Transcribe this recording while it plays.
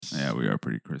Yeah, we are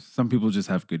pretty crisp. Some people just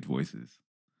have good voices.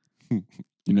 You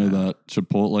know that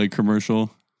Chipotle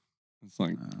commercial? It's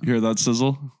like, you hear that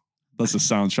sizzle? That's the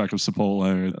soundtrack of Chipotle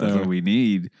right there. That's what we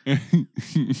need.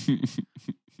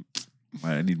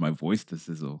 I need my voice to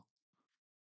sizzle.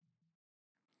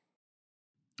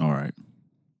 All right.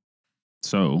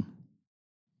 So,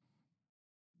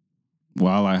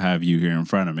 while I have you here in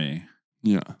front of me.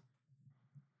 Yeah.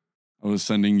 I was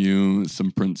sending you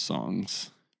some Prince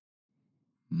songs.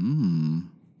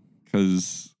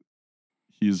 Because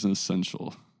he's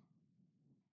essential.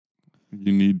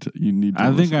 You need to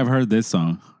I think I've heard this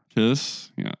song.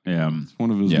 Kiss? Yeah. Yeah. It's one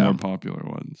of his more popular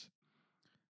ones.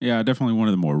 Yeah, definitely one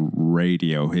of the more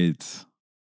radio hits.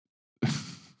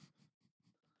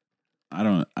 I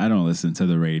don't listen to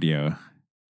the radio.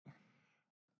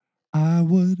 I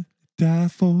would die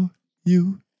for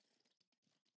you.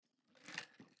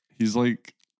 He's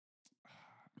like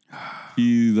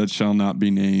he that shall not be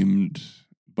named,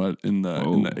 but in the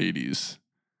 80s.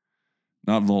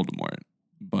 Not Voldemort,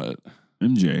 but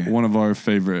MJ. One of our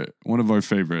favorite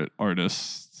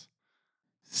artists.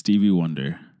 Stevie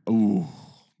Wonder. Ooh.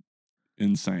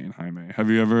 Insane, Jaime. Have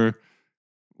you ever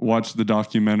watched the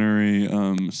documentary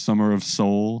Summer of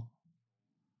Soul?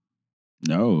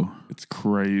 No. It's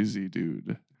crazy,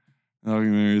 dude.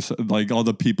 Like all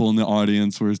the people in the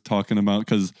audience were talking about,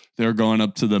 because they're going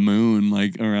up to the moon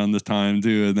like around this time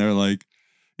too, and they're like,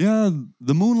 yeah,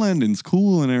 the moon landing's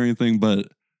cool and everything, but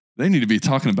they need to be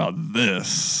talking about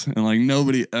this. And like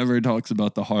nobody ever talks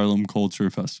about the Harlem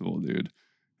Culture Festival, dude.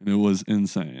 And it was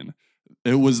insane.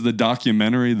 It was the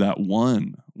documentary that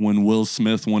won when Will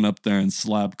Smith went up there and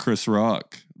slapped Chris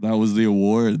Rock. That was the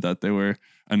award that they were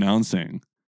announcing.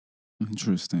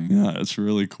 Interesting. Yeah, it's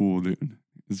really cool, dude.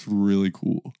 It's really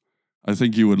cool. I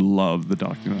think you would love the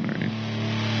documentary.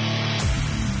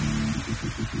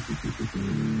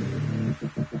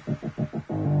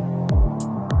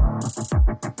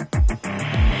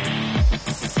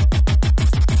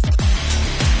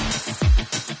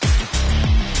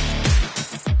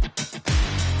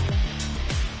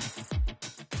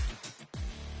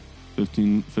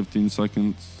 Fifteen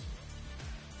seconds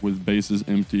with bases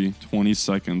empty, 20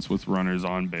 seconds with runners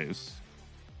on base.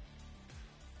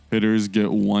 Hitters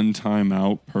get 1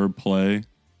 timeout per play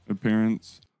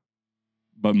appearance,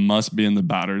 but must be in the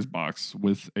batter's box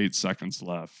with 8 seconds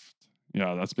left.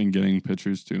 Yeah, that's been getting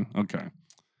pitchers too. Okay.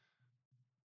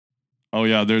 Oh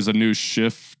yeah, there's a new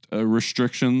shift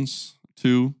restrictions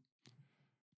too.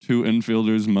 2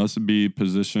 infielders must be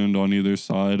positioned on either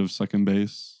side of second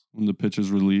base when the pitch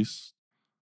is released.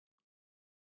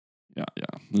 Yeah,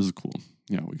 this is cool.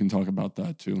 Yeah, we can talk about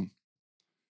that too.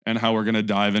 And how we're going to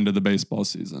dive into the baseball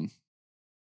season.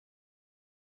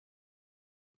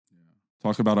 Yeah.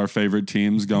 Talk about our favorite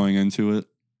teams going into it.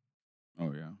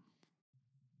 Oh, yeah.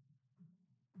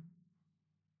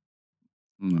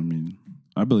 I mean,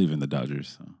 I believe in the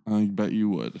Dodgers. So. I bet you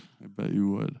would.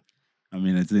 I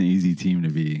mean, it's an easy team to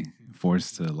be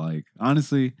forced to like.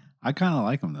 Honestly, I kind of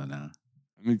like them though now.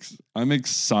 I'm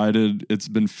excited. It's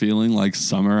been feeling like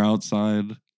summer outside,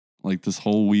 like this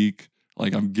whole week.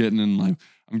 Like I'm getting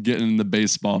in the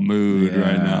baseball mood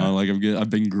right now. Like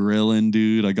I've been grilling,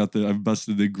 dude. I've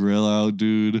busted the grill out,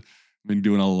 dude. I've been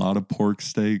doing a lot of pork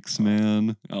steaks,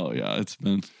 man. Oh yeah,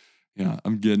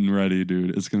 I'm getting ready,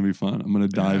 dude. It's gonna be fun. I'm gonna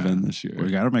dive in this year. We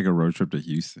gotta make a road trip to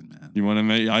Houston, man. You want to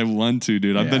make? I want to,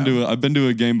 dude. I've been to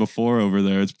a game before over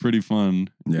there. It's pretty fun.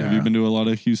 Yeah. Have you been to a lot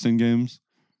of Houston games?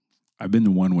 I've been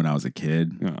to one when I was a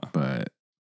kid, but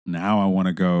now I want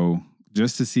to go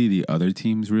just to see the other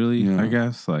teams. Really, I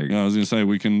guess. Like, I was gonna say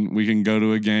we can go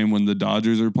to a game when the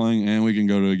Dodgers are playing, and we can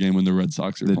go to a game when the Red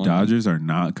Sox are playing. The Dodgers are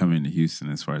not coming to Houston,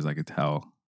 as far as I could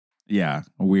tell. Yeah,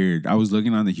 weird. I was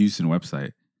looking on the Houston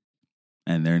website,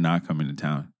 and they're not coming to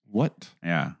town. What?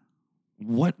 Yeah.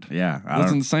 What? Yeah.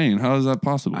 That's insane. How is that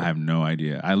possible? I have no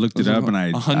idea. I looked it up, and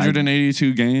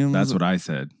 182 games. That's what I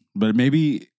said, but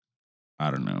maybe I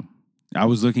don't know. I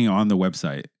was looking on the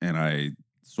website and I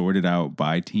sorted out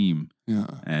by team. Yeah.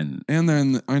 And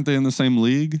aren't they in the same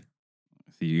league?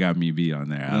 See, you got me beat on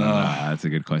there. I don't know. That's a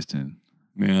good question.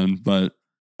 Man, but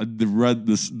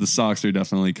the Sox are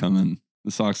definitely coming.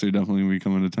 The Sox are definitely going to be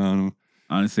coming to town.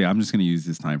 Honestly, I'm just going to use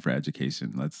this time for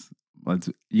education.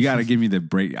 You got to give me the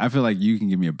break. I feel like you can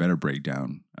give me a better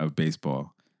breakdown of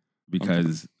baseball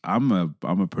because I'm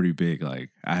a pretty big,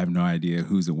 like, I have no idea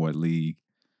who's in what league.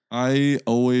 I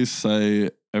always say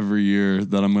every year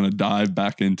that I'm going to dive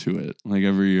back into it, like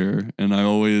every year. And I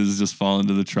always just fall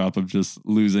into the trap of just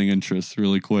losing interest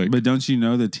really quick. But don't you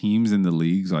know the teams in the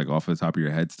leagues, like off the top of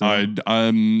your head still? I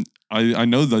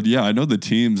know that, I know the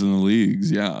teams in the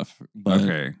leagues, yeah. But,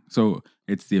 okay. So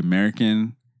it's the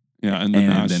American, Yeah, and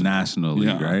the National League,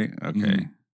 Yeah. right? Okay.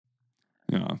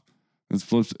 Yeah. It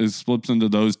flips into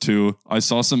those two. I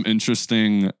saw some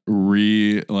interesting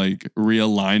realignment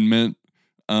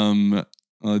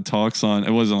talks on.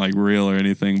 It wasn't like real or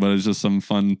anything, but it's just some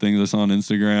fun things I saw on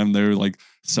Instagram. They were like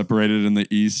separated in the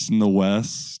East and the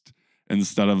West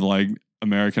instead of like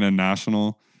American and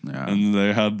National. Yeah. And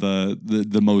they had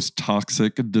the most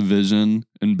toxic division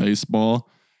in baseball.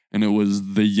 And it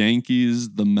was the Yankees,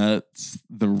 the Mets,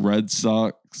 the Red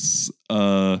Sox,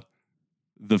 the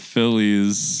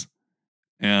Phillies,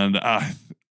 and I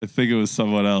think it was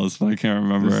someone else, but I can't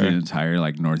remember. This is the entire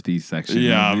like Northeast section.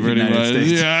 Yeah, of the pretty United much.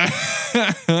 States.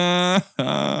 Yeah,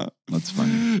 that's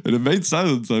funny. And it made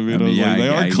sense. I mean,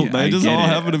 they just all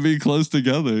happen to be close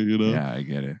together, you know. Yeah, I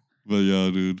get it. But yeah,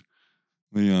 dude.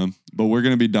 But we're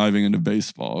gonna be diving into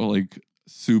baseball like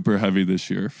super heavy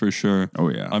this year for sure. Oh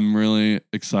yeah, I'm really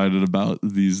excited about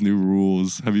these new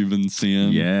rules. Have you been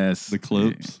seeing? The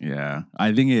clips? Yeah,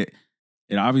 I think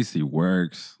it obviously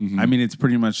works. Mhm. I mean, it's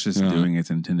pretty much just doing its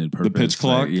intended purpose. The pitch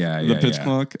clock. The pitch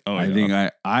clock. Oh, I think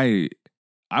I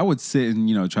would sit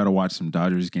and try to watch some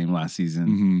Dodgers game last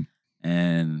season,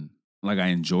 and like I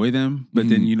enjoy them, but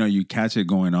then you catch it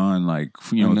going on like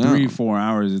 3-4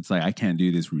 hours. It's like I can't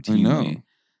do this routinely.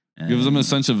 Gives them a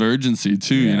sense of urgency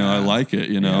too. I like it.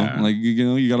 Like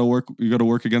you gotta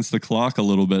work against the clock a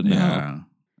little bit now.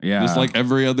 Yeah, just like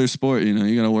every other sport.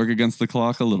 You gotta work against the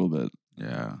clock a little bit.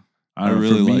 Yeah. I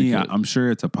really like it. I'm sure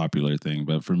it's a popular thing,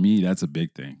 but for me, that's a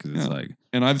big thing because it's like,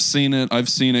 and I've seen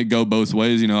it go both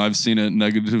ways. I've seen it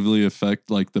negatively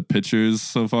affect like the pitchers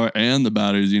so far and the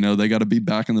batters. They got to be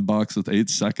back in the box with 8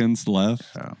 seconds left.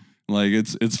 Yeah. Like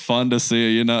it's fun to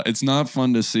see. It's not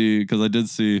fun to see because I did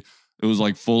see it was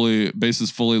like bases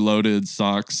fully loaded.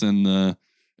 Sox and the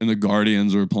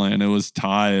Guardians were playing. It was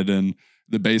tied and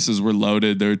the bases were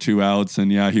loaded. There were 2 outs,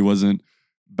 and he wasn't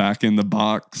back in the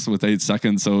box with 8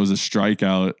 seconds, so it was a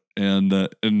strikeout. And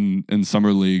in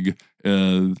summer league,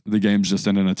 the game's just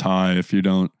in a tie if you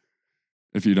don't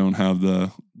have the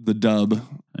dub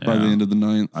by the end of the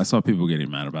 9th. I saw people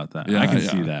getting mad about that. Yeah, I can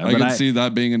see that. I can see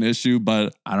that being an issue,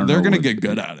 but I don't they're know going to get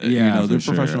good at it. Yeah, they're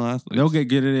professional athletes. They'll get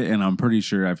good at it, and I'm pretty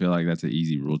sure. I feel like that's an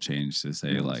easy rule change to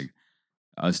say like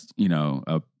us,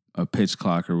 a pitch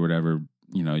clock or whatever.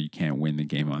 You can't win the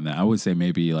game on that. I would say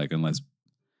maybe like unless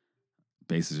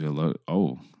bases are low.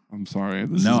 Oh, I'm sorry.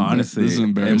 Honestly, this is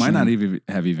embarrassing. It might not even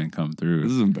have come through.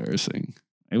 This is embarrassing.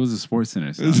 It was a Sports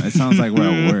Center. So it sounds like we're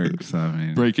at work. So I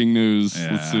mean, breaking news.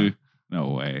 Yeah, Let's see.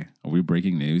 No way. Are we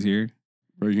breaking news here?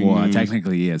 Breaking news.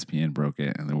 Technically ESPN broke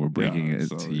it, and then we're breaking it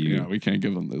to you. Yeah, we can't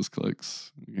give them those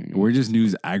clicks. We're just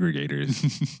news aggregators.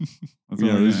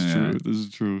 This is true. This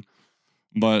is true.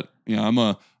 But yeah, I'm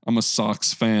a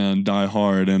Sox fan, die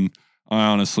hard, and I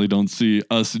honestly don't see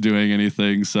us doing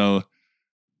anything. So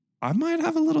I might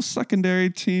have a little secondary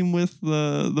team with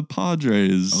the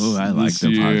Padres. Oh, I like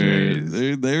the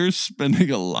Padres. They're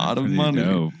spending a lot of money.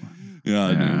 Dope. Yeah,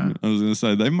 dude. I was gonna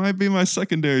say they might be my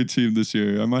secondary team this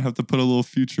year. I might have to put a little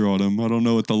future on them. I don't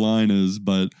know what the line is,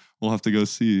 but we'll have to go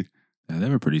see. Yeah, they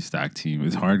have a pretty stacked team.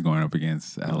 It's hard going up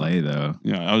against LA though.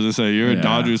 Yeah, I was gonna say you're a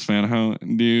Dodgers fan. How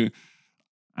do you?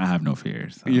 I have no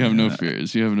fears. You have no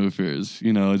fears. You have no fears.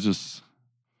 It's just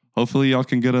hopefully y'all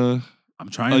can get a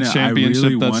championship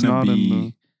really that's not in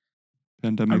the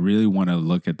pandemic. I really want to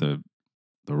look at the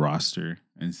roster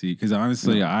and see because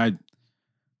honestly,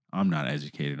 I'm not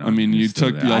educated. I mean, y'all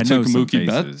took Mookie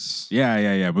Betts.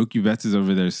 Yeah. Mookie Betts is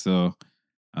over there still.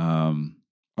 I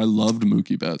loved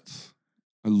Mookie Betts.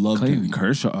 I loved Clayton him.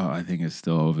 Kershaw, I think, is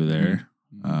still over there.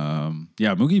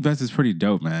 Mookie Betts is pretty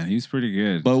dope, man. He's pretty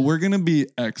good. But we're gonna be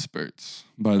experts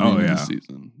by the end of the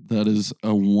season. That is a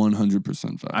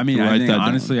 100% fact. I mean, I think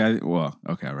honestly, I'll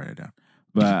write it down.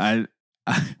 But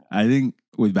I think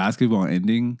with basketball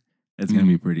ending, it's gonna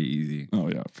be pretty easy. Oh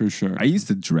yeah, for sure. I used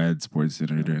to dread Sports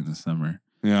Center during the summer.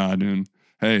 Yeah, dude.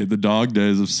 Hey, the dog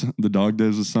days of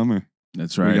summer.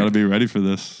 That's right. We got to be ready for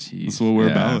this. Jeez, that's what we're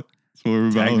about. That's what we're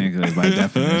about. Technically, by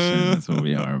definition, that's what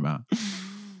we are about.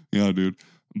 Yeah, dude.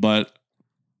 But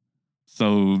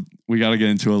so we got to get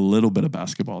into a little bit of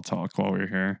basketball talk while we're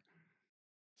here.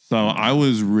 So I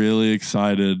was really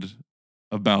excited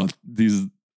about these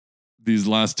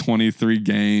last 23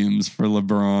 games for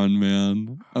LeBron,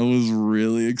 man. I was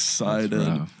really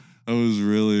excited. I was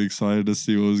really excited to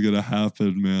see what was going to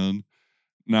happen, man.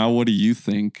 Now, what do you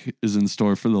think is in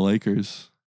store for the Lakers?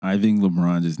 I think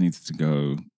LeBron just needs to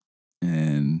go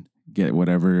and get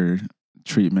whatever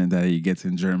treatment that he gets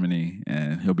in Germany,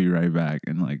 and he'll be right back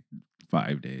in like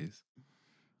 5 days.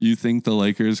 You think the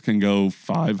Lakers can go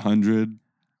 500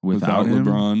 without him?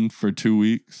 LeBron for 2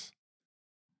 weeks?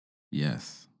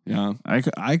 Yes. Yeah. I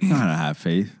kind of have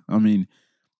faith. I mean,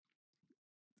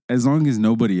 as long as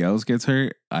nobody else gets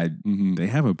hurt, they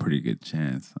have a pretty good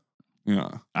chance.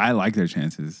 Yeah. I like their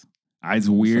chances. It's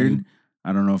weird. Same.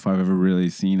 I don't know if I've ever really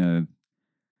seen a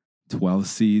 12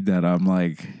 seed that I'm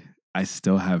like, I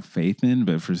still have faith in,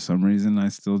 but for some reason I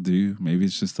still do. Maybe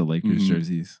it's just the Lakers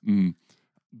jerseys.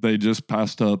 They just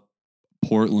passed up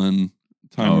Portland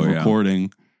time of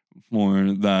recording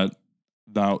for that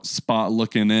spot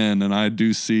looking in, and I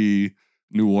do see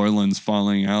New Orleans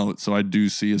falling out. So I do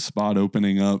see a spot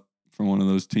opening up for one of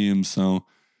those teams. So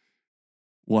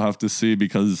we'll have to see,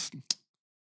 because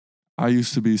I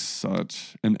used to be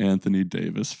such an Anthony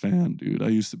Davis fan, dude. I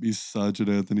used to be such an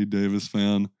Anthony Davis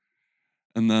fan.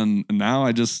 And then now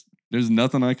there's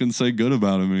nothing I can say good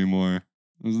about him anymore.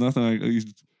 There's nothing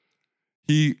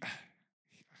the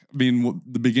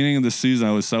beginning of the season,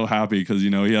 I was so happy because,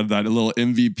 he had that little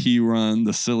MVP run,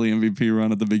 the silly MVP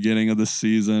run at the beginning of the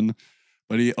season.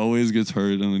 But he always gets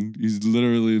hurt, and he's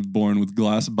literally born with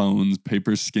glass bones,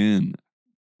 paper skin.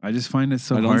 I just find it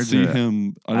so hard.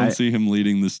 I don't see him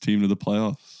leading this team to the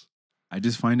playoffs. I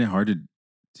just find it hard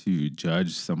to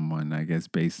judge someone, I guess,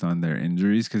 based on their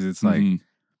injuries, because it's like,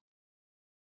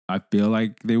 I feel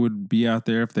like they would be out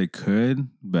there if they could,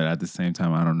 but at the same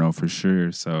time, I don't know for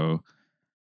sure. So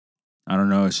I don't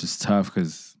know. It's just tough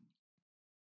because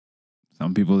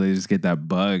some people, they just get that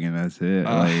bug and that's it.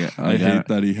 I hate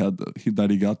that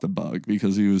he got the bug,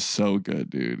 because he was so good,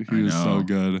 dude. He was so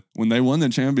good. When they won the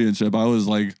championship, I was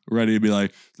like ready to be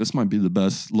like, this might be the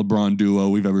best LeBron duo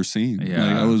we've ever seen. Yeah,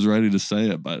 like, I was ready to say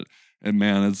it, but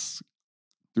man, it's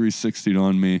 360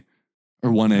 on me,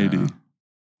 or 180. Yeah.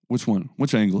 Which one?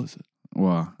 Which angle is it?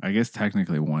 Well, I guess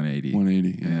technically 180.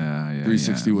 180. Yeah.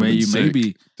 360 would be sick.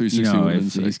 Maybe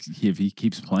 360 if he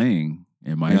keeps playing,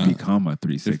 it might become a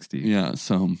 360.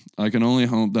 So I can only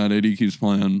hope that AD keeps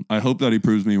playing. I hope that he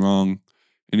proves me wrong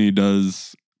and he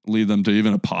does lead them to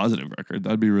even a positive record.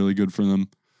 That'd be really good for them.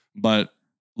 But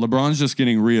LeBron's just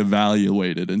getting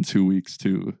reevaluated in 2 weeks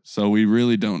too. So we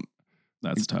really don't.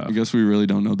 That's tough. I guess we really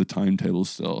don't know the timetable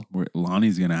still.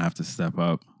 Lonnie's going to have to step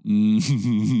up. Lonnie's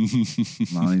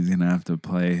going to have to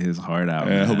play his heart out.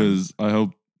 Yeah, I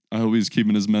hope he's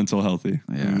keeping his mental healthy.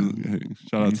 Yeah.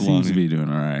 Shout out to Lonnie. He seems to be doing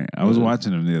all right. I was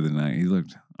watching him the other night. He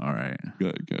looked all right.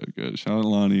 Good. Shout out to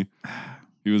Lonnie.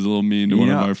 He was a little mean to one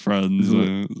of our friends.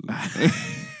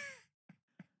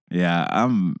 Yeah,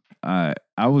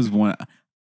 I was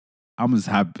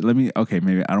happy. Maybe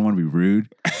I don't want to be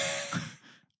rude.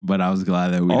 But I was glad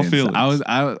that we didn't. I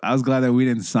was glad that we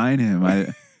didn't sign him.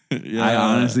 I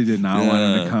honestly did not want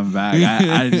him to come back.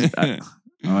 I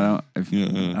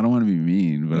don't want to be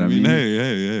mean, but I mean,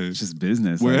 hey, it's just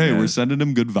business. We're sending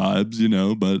him good vibes,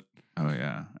 but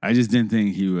I just didn't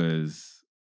think he was.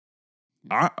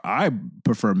 I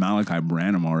prefer Malachi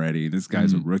Branham already. This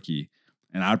guy's a rookie,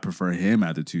 and I'd prefer him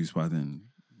at the 2 spot than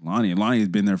Lonnie. And Lonnie has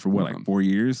been there for 4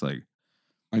 years, like.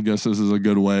 I guess this is a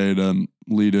good way to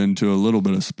lead into a little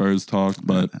bit of Spurs talk,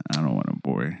 but I don't want to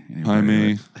bore anybody.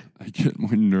 Jaime, I get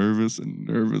more nervous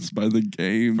by the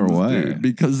game. For what? Dude,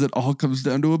 because it all comes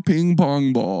down to a ping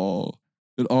pong ball.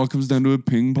 It doesn't come down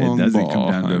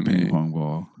to a ping pong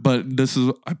ball. But this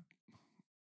is,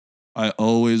 I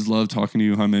always love talking to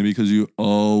you, Jaime, because you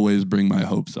always bring my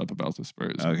hopes up about the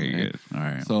Spurs. Okay, good. All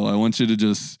right. So I want you to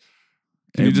just...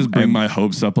 Can you just bring my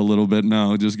hopes up a little bit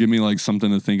now? Just give me like something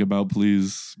to think about,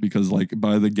 please. Because like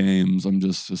by the games, I'm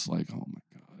just like, oh my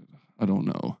God, I don't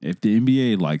know. If the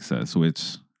NBA likes us,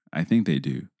 which I think they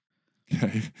do.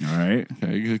 Okay. All right.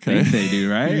 Okay. I think they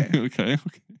do, right? Okay.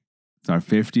 It's our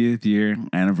 50th year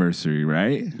anniversary,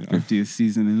 right? Yeah. 50th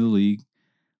season in the league.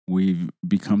 We've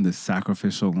become the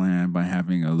sacrificial lamb by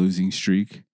having a losing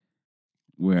streak.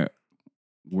 We're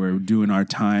doing our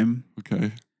time.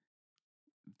 Okay.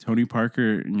 Tony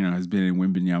Parker, has been in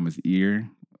Wembanyama's ear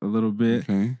a little bit.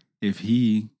 Okay. If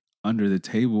he, under the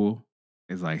table,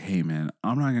 is like, hey, man,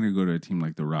 I'm not going to go to a team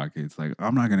like the Rockets. Like,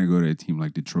 I'm not going to go to a team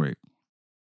like Detroit.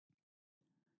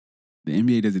 The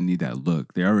NBA doesn't need that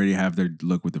look. They already have their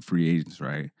look with the free agents,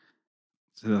 right?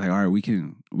 So they're like, all right, we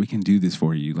can do this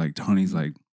for you. Like, Tony's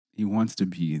like, he wants to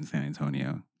be in San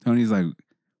Antonio. Tony's like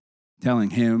telling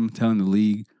the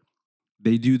league,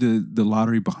 they do the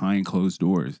lottery behind closed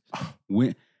doors.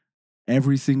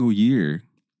 Every single year,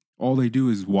 all they do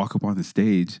is walk up on the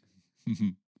stage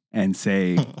and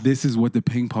say, this is what the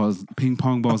ping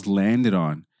pong balls landed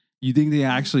on. You think they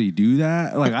actually do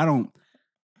that? Like,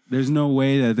 there's no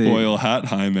way that they... Foil hat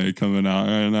Jaime coming out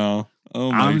right now.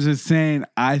 Oh my. I'm just saying,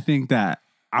 I think that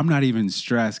I'm not even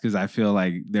stressed because I feel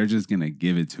like they're just going to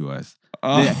give it to us.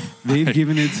 They've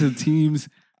given it to teams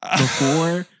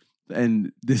before.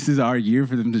 And this is our year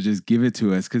for them to just give it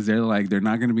to us because they're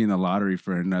not going to be in the lottery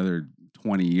for another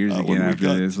 20 years again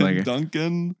after this. Like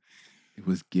Duncan, it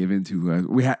was given to us.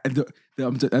 We had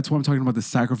that's why I'm talking about the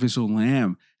sacrificial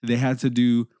lamb. They had to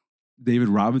do David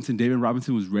Robinson. David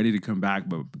Robinson was ready to come back,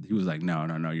 but he was like, no,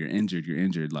 you're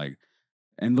injured. Like,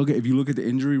 and if you look at the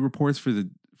injury reports for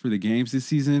the games this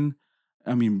season,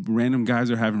 I mean, random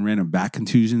guys are having random back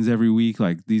contusions every week.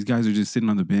 Like these guys are just sitting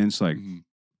on the bench. Like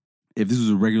if this was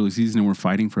a regular season and we're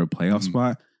fighting for a playoff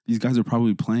spot, these guys are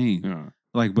probably playing. Yeah.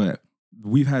 Like, but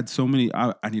we've had so many.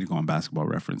 I need to go on Basketball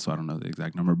Reference, so I don't know the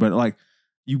exact number. But like,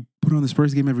 you put on the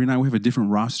Spurs game every night. We have a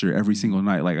different roster every single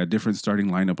night, like a different starting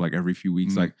lineup, like every few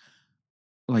weeks. Like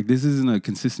this isn't a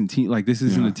consistent team. Like this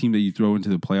isn't a team that you throw into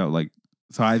the playoff. Like,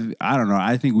 so I don't know.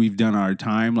 I think we've done our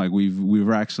time. Like we've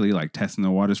actually like testing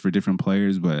the waters for different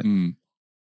players, but.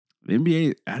 The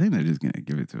NBA, I think they're just gonna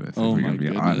give it to us. Oh my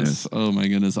goodness! Honest. Oh my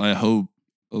goodness! I hope.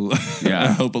 Yeah, I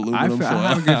hope aluminum foil.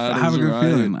 I have a good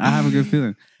feeling. I have a good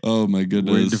feeling. Oh my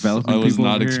goodness! I was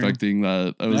not expecting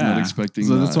that. I was not expecting that.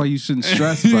 So that's why you shouldn't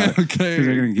stress. But okay,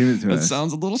 they're gonna give it to us. It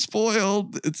sounds a little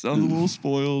spoiled. It sounds a little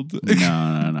spoiled.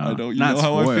 No. I don't. You know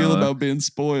how I feel about being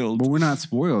spoiled. But we're not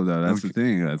spoiled though. That's the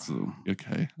thing. That's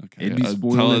okay. It'd be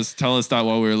spoiled. Tell us that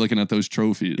while we were looking at those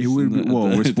trophies. It would be,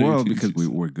 we're spoiled because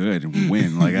we're good and we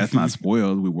win. Like that's not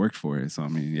spoiled. We worked for it. So I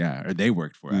mean, yeah, or they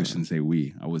worked for it. I shouldn't say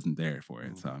we. I wasn't there for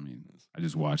it. So I mean, I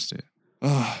just watched it.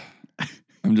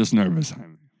 I'm just nervous.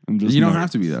 You don't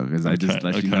have to be though, because I just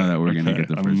let you know that we're gonna get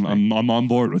the first. I'm on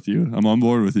board with you. I'm on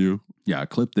board with you. Yeah,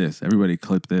 clip this. Everybody,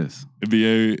 clip this.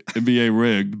 NBA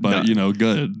rigged, but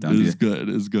good. It's good.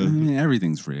 It's good. I mean,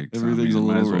 everything's rigged. Everything's so, I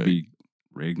mean, a little might as well rigged. be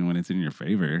rigged when it's in your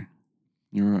favor.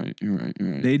 You're right.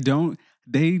 They don't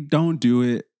do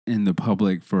it in the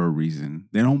public for a reason.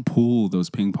 They don't pull those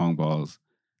ping pong balls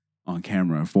on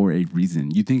camera for a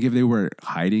reason. You think if they were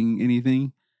hiding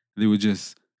anything, they would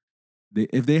just.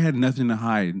 If they had nothing to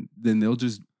hide, then they'll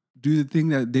just do the thing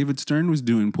that David Stern was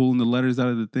doing, pulling the letters out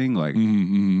of the thing. Like,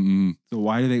 so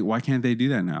why can't they do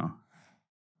that now?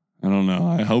 I don't know.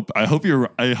 I hope you're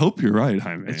right,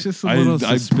 Jaime. It's just a little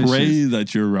suspicious. I pray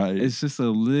that you're right. It's just a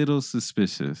little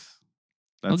suspicious.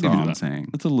 That's all I'm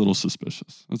saying. It's a little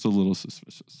suspicious.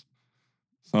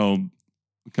 So,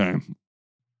 okay.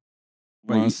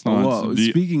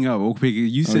 Speaking of,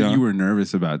 you said you were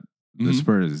nervous about the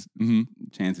Spurs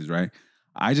chances, right?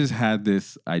 I just had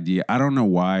this idea. I don't know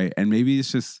why. And maybe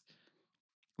it's just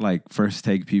like first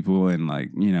take people and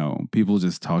like, people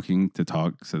just talking to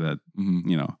talk so that,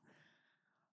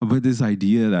 but this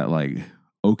idea that like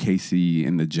OKC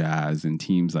and the Jazz and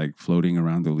teams like floating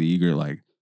around the league are like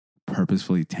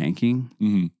purposefully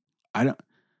tanking. I don't,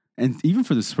 and even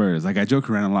for the Spurs, like I joke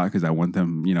around a lot because I want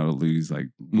them, to lose like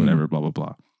whatever, blah, blah,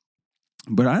 blah.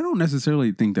 But I don't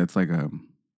necessarily think that's like a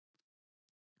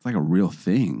real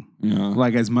thing. Yeah.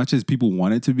 Like as much as people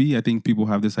want it to be, I think people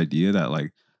have this idea that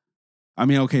like, I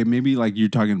mean, okay, maybe like you're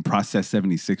talking process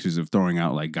 76ers of throwing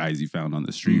out like guys you found on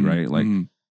the street, right? Like,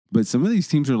 but some of these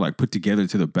teams are like put together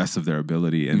to the best of their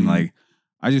ability. And like,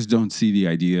 I just don't see the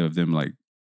idea of them like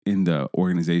in the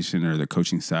organization or the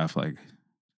coaching staff, like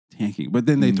tanking. But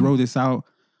then they throw this out,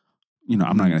 I'm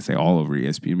not going to say all over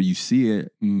ESPN, but you see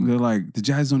it. They're like, the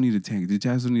Jazz don't need to tank. The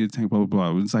Jazz don't need to tank, blah,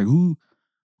 blah, blah. It's like, who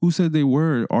said they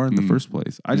are in the first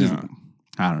place? I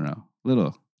don't know.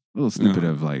 Little snippet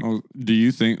of like. Do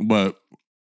you think? But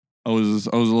I was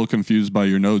a little confused by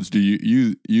your notes. Do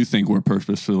you think we're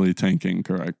purposefully tanking?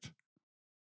 Correct.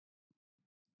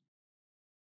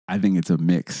 I think it's a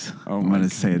mix. I'm going to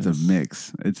say it's a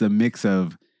mix. It's a mix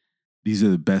of these are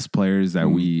the best players that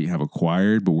we have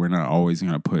acquired, but we're not always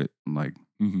going to put like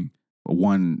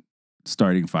one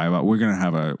starting five out. We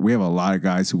have a lot of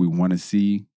guys who we want to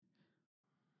see.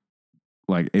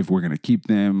 Like if we're going to keep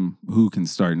them, who can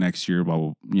start next year,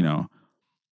 blah, blah,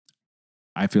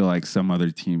 I feel like some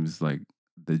other teams like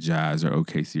the Jazz or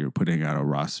OKC are putting out a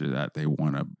roster that they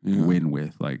want to win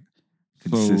with like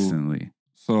consistently.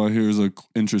 So here's an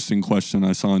interesting question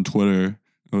I saw on Twitter.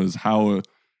 It was how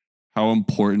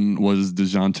important was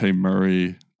DeJounte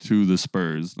Murray to the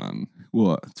Spurs then?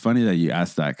 Well, it's funny that you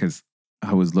asked that because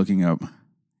I was looking up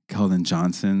Keldon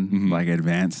Johnson, like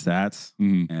advanced stats,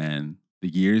 and the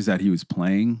years that he was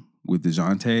playing with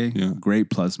DeJounte, great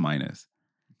plus minus.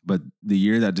 But the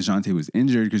year that DeJounte was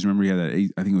injured, because remember he had that,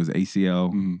 I think it was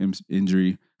ACL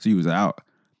injury, so he was out,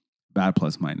 bad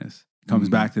plus minus. Comes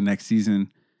back the next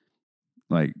season,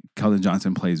 like Keldon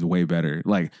Johnson plays way better.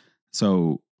 Like,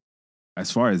 so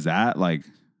as far as that, like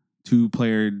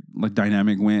 2-player like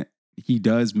dynamic went, he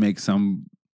does make some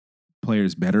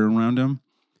players better around him,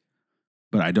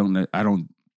 but I don't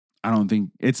I don't think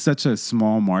it's such a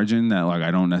small margin that like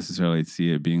I don't necessarily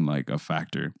see it being like a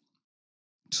factor.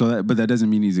 So but that doesn't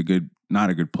mean he's not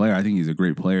a good player. I think he's a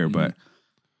great player, but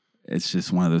it's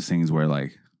just one of those things where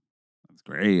like it's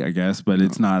great, I guess, but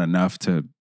it's not enough to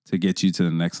get you to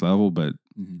the next level. But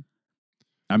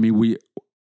I mean,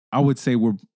 I would say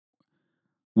we're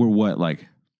what, like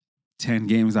 10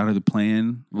 games out of the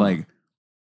plan. Like,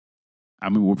 I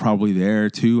mean, we're probably there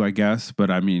too, I guess. But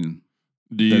I mean,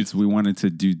 we wanted to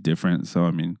do different. So,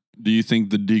 I mean. Do you think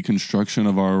the deconstruction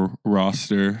of our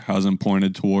roster hasn't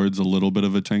pointed towards a little bit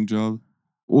of a tank job?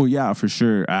 Well, yeah, for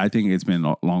sure. I think it's been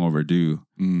long overdue.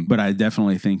 But I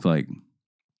definitely think like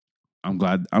I'm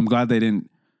glad they didn't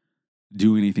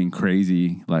do anything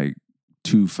crazy like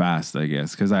too fast, I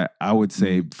guess. Because I would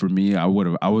say for me, I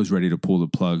was ready to pull the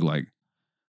plug like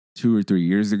 2 or 3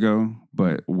 years ago,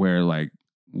 but where like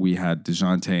we had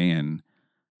DeJounte and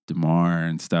DeMar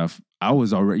and stuff. I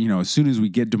was already, as soon as we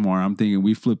get DeMar, I'm thinking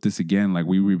we flip this again. Like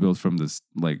we rebuilt from this,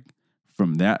 like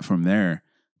from there.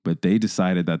 But they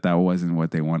decided that wasn't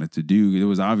what they wanted to do. It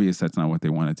was obvious that's not what they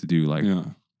wanted to do. Like,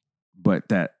 but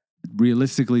that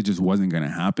realistically just wasn't going to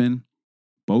happen.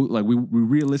 Both, like we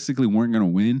realistically weren't going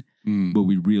to win, but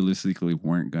we realistically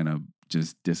weren't going to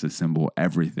just disassemble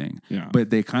everything. Yeah.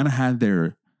 But they kind of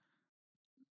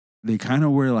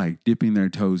were like dipping their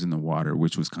toes in the water,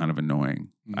 which was kind of annoying.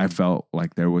 I felt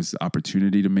like there was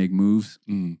opportunity to make moves,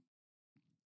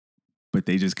 but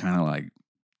they just kind of like,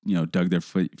 dug their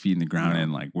feet in the ground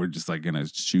and like, we're just like going to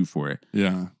shoot for it.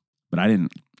 Yeah. But I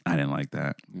didn't like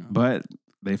that. Yeah. But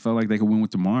they felt like they could win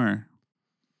with DeMar.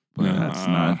 But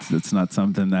that's not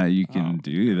something that you can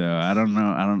do though. I don't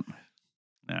know.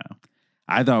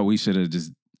 I thought we should have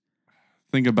just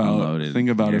think about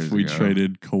if we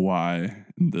traded Kawhi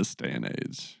in this day and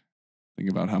age. Think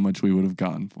about how much we would have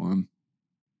gotten for him.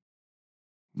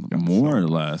 More or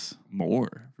less?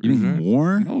 More. You think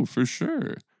more? No, for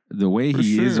sure. The way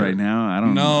he is right now, I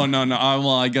don't know. No. Well,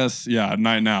 I guess,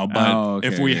 not now. But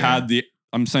if we had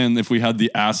I'm saying if we had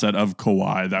the asset of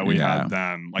Kawhi that we had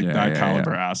then, like that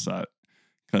caliber asset.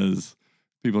 Because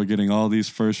people are getting all these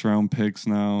first round picks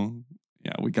now.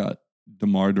 Yeah, we got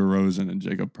DeMar DeRozan and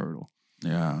Jacob Poeltl.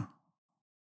 Yeah.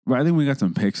 But I think we got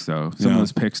some picks though. Some of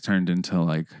those picks turned into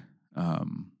like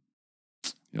I'm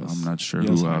not sure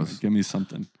who else. Give me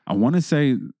something. I want to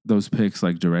say those picks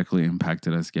like directly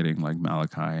impacted us getting like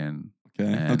Malachi and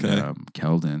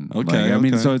Keldon. Okay. I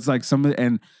mean, so it's like some of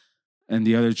and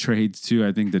the other trades too.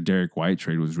 I think the Derek White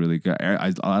trade was really good.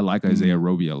 I like Isaiah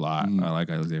Roby a lot.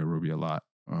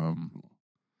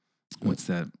 What's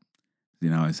that?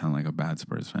 I sound like a bad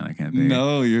Spurs fan. I can't think.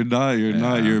 No, you're not. You're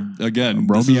not. You're again.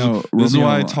 Romeo. This is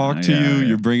why I talk to you.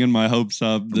 You're bringing my hopes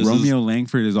up. Romeo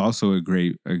Langford is also a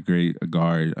great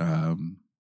guard. Some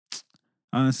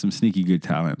sneaky good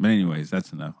talent. But anyways,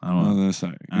 that's enough. I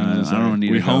don't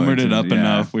need. We homered it up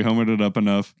enough. We homered it up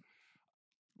enough.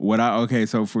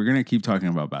 So if we're gonna keep talking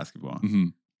about basketball,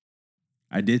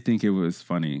 I did think it was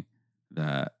funny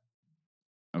that.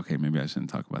 Okay, maybe I shouldn't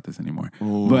talk about this anymore.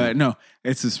 Ooh. But no,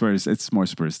 it's the Spurs. It's more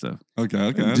Spurs stuff. Okay.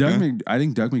 I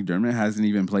think Doug McDermott hasn't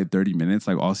even played 30 minutes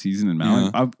like all season. And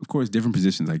of course, different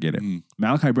positions. I get it.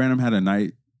 Malachi Branham had a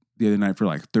night the other night for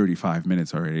like 35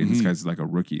 minutes already. And this guy's like a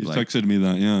rookie. He texted me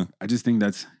that, yeah. I just think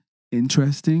that's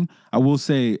interesting. I will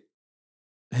say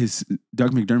his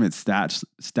Doug McDermott's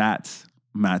stats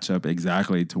match up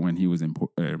exactly to when he was in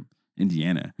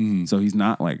Indiana. So he's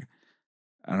not like,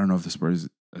 I don't know if the Spurs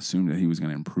assumed that he was going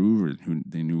to improve or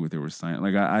they knew what they were signing.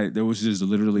 Like there was just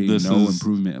literally no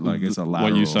improvement. Like it's a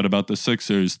lateral. What you said about the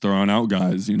Sixers throwing out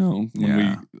guys, when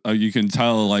you can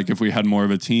tell like if we had more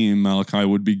of a team, Malachi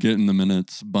would be getting the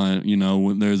minutes, but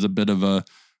there's a bit of a,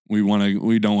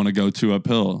 we don't want to go too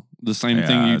uphill. The same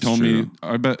thing you told me.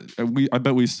 I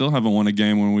bet we still haven't won a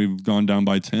game when we've gone down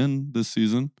by 10 this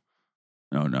season.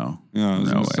 Oh no. Yeah, I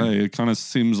was going to say, it kind of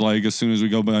seems like as soon as we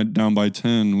go down by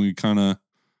 10, we kind of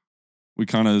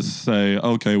say,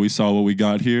 okay, we saw what we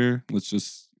got here. Let's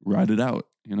just ride it out,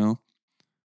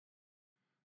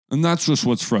 And that's just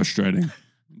what's frustrating.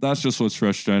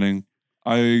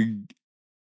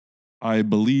 I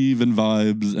believe in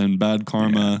vibes and bad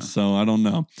karma, so I don't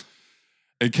know.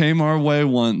 It came our way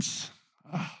once.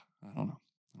 I don't know.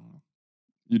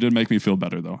 You did make me feel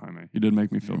better, though, Jaime. You did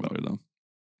make me feel better, though.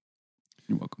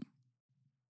 You're welcome.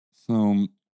 So,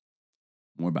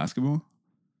 more basketball?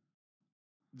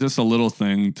 Just a little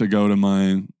thing to go to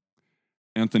my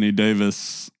Anthony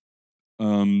Davis.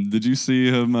 Did you see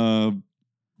him?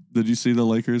 Did you see the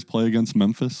Lakers play against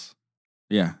Memphis?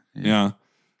 Yeah.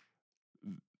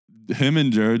 Him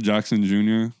and Jared Jackson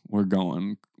Jr. We're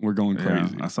going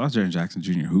crazy. I saw Jared Jackson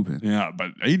Jr. hooping. Yeah,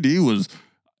 but AD was.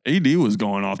 AD was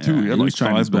going off too. Yeah, He had he like was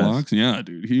trying his 5 best. blocks. Yeah,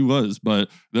 dude, he was. But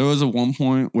there was at one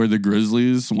point where the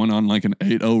Grizzlies went on like an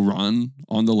 8-0 run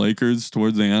on the Lakers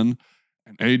towards the end,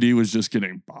 and AD was just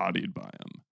getting bodied by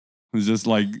him. It was just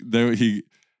like there he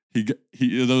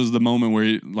that was the moment where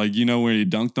he, like, you know, where he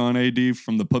dunked on AD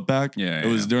from the putback. Yeah, It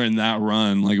was during that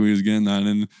run, like we was getting that,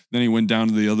 and then he went down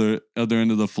to the other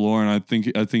end of the floor, and I think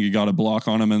he got a block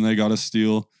on him, and they got a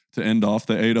steal to end off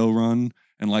the 8-0 run.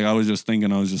 And like I was just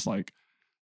like,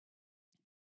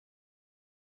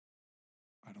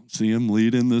 I don't see him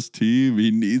leading this team.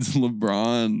 He needs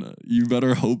LeBron. You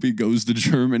better hope he goes to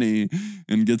Germany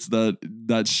and gets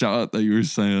that shot that you were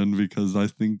saying, because I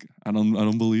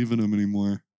don't believe in him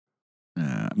anymore.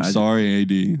 I'm sorry,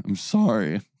 AD. I'm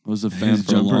sorry. I was a fan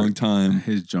for a long time.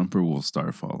 His jumper will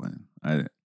start falling. I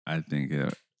think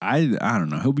I don't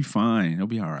know. He'll be fine. He'll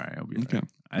be all right. He'll be okay. Right.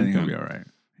 I think he'll be all right.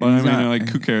 But I mean, like,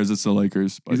 who cares? It's the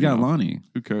Lakers. But, he's got Lonnie.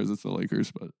 Who cares? It's the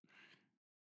Lakers. But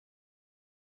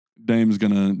Dame's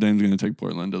gonna take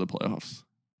Portland to the playoffs.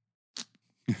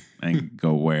 And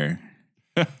go where?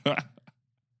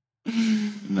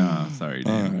 No, sorry,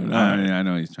 Dame. I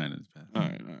know he's trying his best. All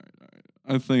right.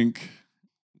 I think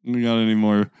we got any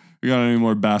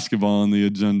more basketball on the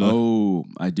agenda? Oh,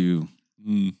 I do.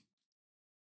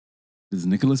 Does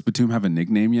Nicholas Batum have a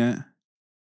nickname yet?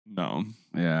 No.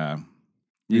 Yeah.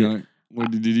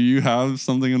 What, did you have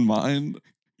something in mind?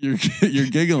 You're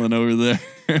giggling over there.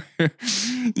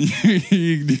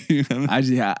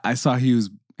 I saw he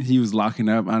was locking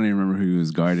up. I don't even remember who he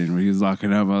was guarding. When he was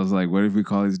locking up, I was like, what if we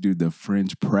call this dude the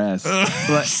French press?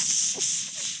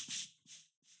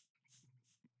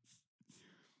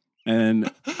 And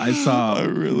I saw... I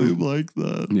really like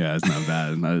that. Yeah, it's not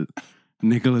bad.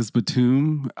 Nicholas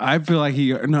Batum. I feel like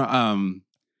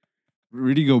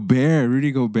Rudy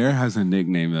Gobert has a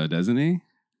nickname though, doesn't he?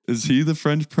 Is he the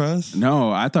French press?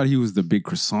 No, I thought he was the big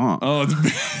croissant. Oh,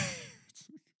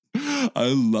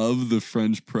 I love the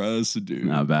French press, dude.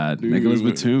 Not bad. Dude, Nicholas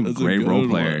Batum, great role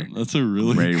player. That's a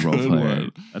really great role player.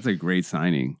 One. That's a great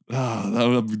signing.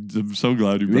 I'm so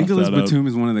glad you brought Nicholas that up. Batum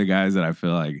is one of the guys that I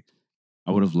feel like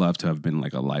I would have loved to have been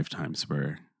like a lifetime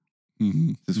Spur.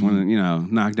 Mm-hmm. Just want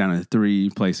to, knock down a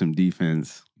 3, play some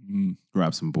defense,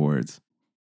 grab some boards.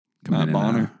 Matt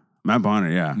Bonner. Matt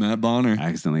Bonner, yeah. Matt Bonner. I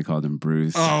accidentally called him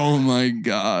Bruce. Oh, my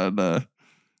God.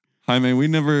 Jaime, we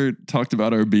never talked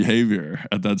about our behavior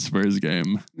at that Spurs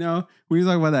game. No, we were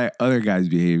talking about that other guy's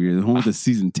behavior, the one with the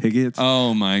season tickets.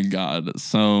 Oh, my God.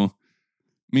 So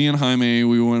me and Jaime,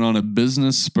 we went on a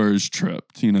business Spurs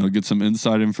trip to, get some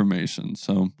inside information.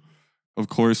 So, of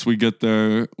course, we get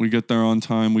there on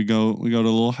time. We go to a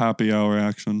little happy hour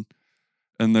action.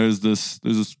 And there's this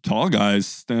tall guy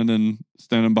standing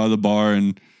by the bar,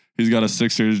 and he's got a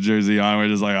Sixers jersey on. We're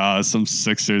just like, some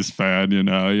Sixers fan,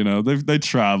 they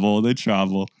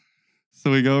travel. So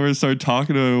we go over and start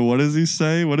talking to him. What does he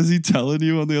say? What is he telling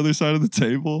you on the other side of the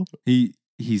table? He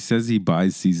says he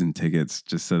buys season tickets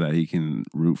just so that he can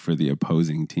root for the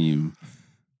opposing team.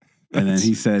 And then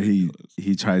he said he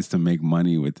tries to make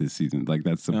money with this season. Like,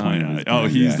 that's the point. Yeah.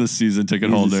 He's the season ticket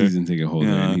holder.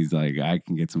 Yeah. And he's like, I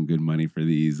can get some good money for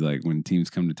these. Like, when teams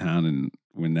come to town and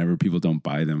whenever people don't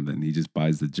buy them, then he just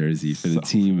buys the jersey for the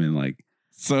team. And like,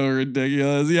 so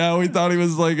ridiculous. Yeah, we thought he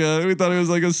was like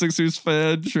a Sixers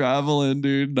fan traveling,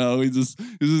 dude. No, he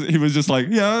was just like,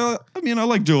 yeah, I mean, I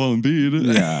like Joel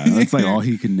Embiid. Yeah, that's like all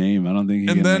he could name. I don't think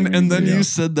he And then you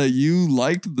said that you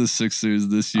liked the Sixers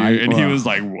this year, and he was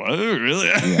like, what? Really?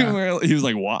 Yeah. He was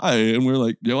like, why? And we're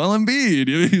like, Joel Embiid.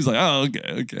 He's like, oh,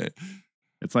 okay.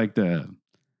 It's like the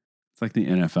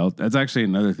NFL. That's actually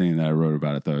another thing that I wrote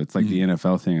about it, though. It's like the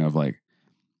NFL thing of like,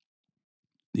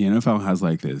 the NFL has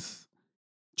like this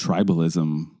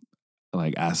tribalism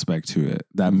like aspect to it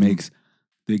that makes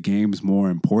the games more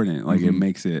important. Like it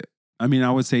makes it, I mean,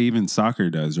 I would say even soccer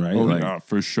does, right? Oh, like, yeah,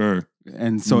 for sure.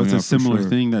 And so it's a similar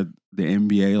thing that the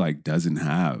NBA like doesn't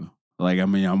have. Like, I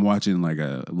mean, I'm watching like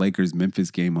a Lakers Memphis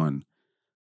game on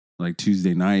like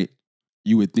Tuesday night.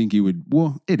 You would think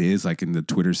it is like in the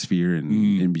Twitter sphere and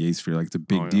NBA sphere, like it's a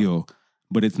big deal.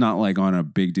 But it's not like on a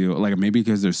big deal, like maybe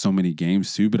because there's so many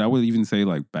games too. But I would even say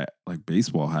like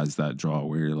baseball has that draw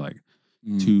where like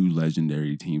 2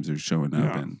 legendary teams are showing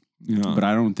up, but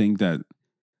I don't think that.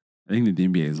 I think that the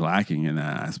NBA is lacking in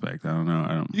that aspect. I don't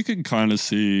know. You can kind of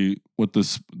see what the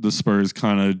Spurs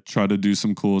kind of try to do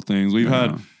some cool things. We've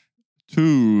had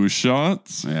 2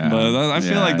 shots, but I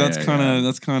feel like that's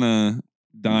kind of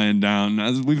dying down.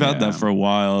 As we've had that for a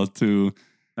while too.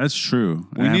 That's true.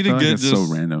 We need to get so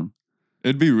random.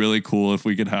 It'd be really cool if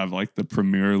we could have like the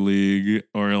Premier League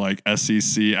or like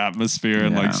SEC atmosphere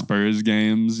and like Spurs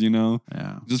games, you know?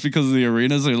 Yeah. Just because the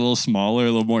arenas are a little smaller,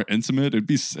 a little more intimate, it'd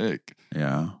be sick.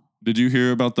 Yeah. Did you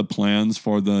hear about the plans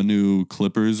for the new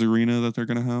Clippers arena that they're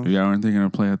gonna have? Yeah, aren't they gonna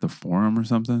play at the Forum or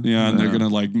something? Yeah, and they're gonna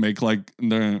like make like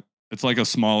it's like a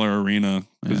smaller arena.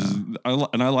 I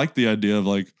like the idea of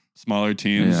like smaller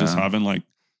teams just having like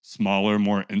smaller,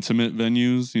 more intimate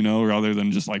venues, you know, rather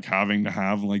than just like having to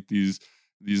have like these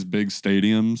big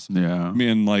stadiums. Yeah. I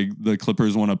mean, like the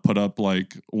Clippers want to put up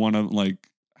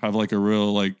have like a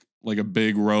real like a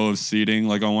big row of seating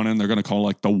like on one end. They're gonna call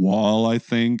like the Wall, I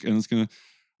think, and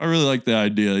I really like the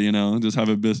idea, you know, just have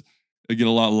it get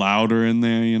a lot louder in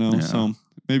there, you know. So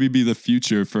maybe be the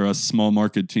future for us small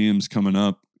market teams coming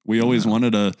up. We always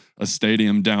wanted a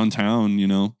stadium downtown, you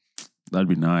know. That'd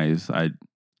be nice. I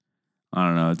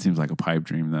don't know. It seems like a pipe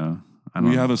dream though.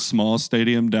 We have a small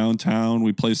stadium downtown.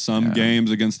 We play some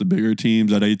games against the bigger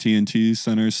teams at AT&T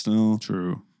Center still.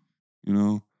 True. You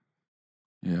know?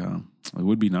 Yeah. It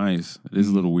would be nice. It is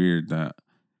a little weird that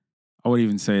I would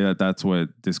even say that that's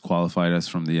what disqualified us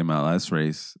from the MLS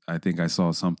race. I think I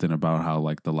saw something about how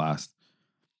like the last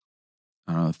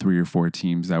 3 or 4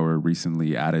 teams that were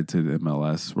recently added to the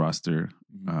MLS roster,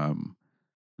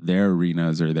 their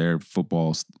arenas or their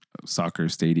soccer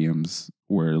stadiums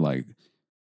were like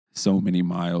so many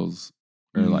miles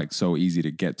or like so easy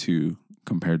to get to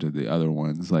compared to the other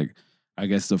ones. Like I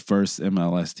guess the first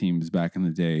MLS teams back in the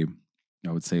day,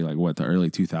 I would say like the early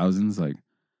 2000s,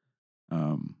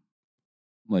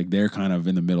 like they're kind of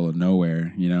in the middle of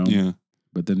nowhere, you know? Yeah.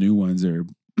 But the new ones are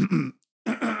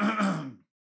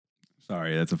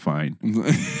sorry, that's a fine.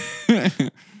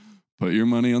 Put your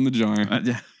money on the jar. I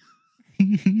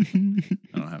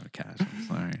don't have a cash. I'm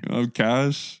sorry. You don't have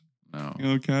cash? No. You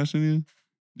don't have cash in you?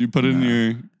 Do you put it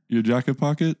in your jacket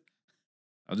pocket?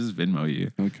 I'll just Venmo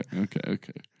you. Okay.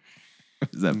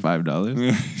 Is that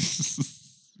 $5?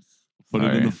 Put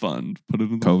it in the fund. Put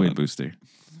it in the COVID fund. booster.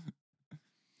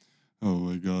 Oh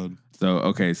my God.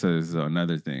 So this is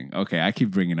another thing. Okay, I keep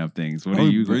bringing up things. What are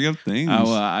you bring up things?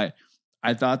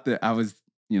 I thought that I was,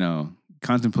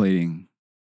 contemplating,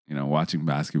 watching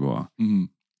basketball. Mm-hmm.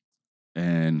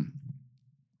 And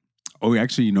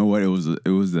actually, you know what? It was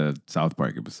a South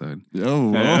Park episode. It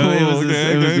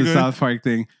was a South Park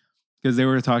thing because they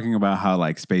were talking about how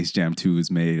like Space Jam 2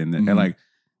 was made, and like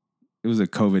it was a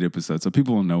COVID episode, so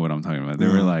people will know what I'm talking about. They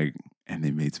were like, and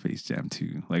they made Space Jam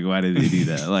 2. Like, why did they do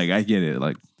that? Like, I get it.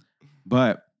 Like,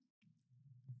 but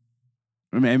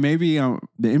I mean, maybe the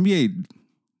NBA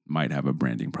might have a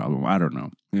branding problem. I don't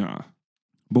know. Yeah,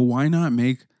 but why not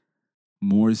make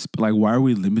more? Like, why are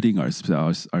we limiting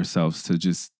ourselves to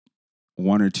just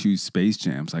 1 or 2 Space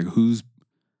Jams? Like, who's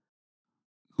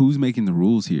making the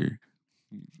rules here?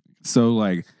 So,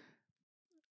 like,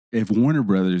 if Warner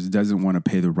Brothers doesn't want to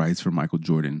pay the rights for Michael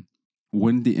Jordan,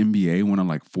 wouldn't the NBA want to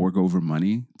like fork over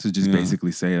money to just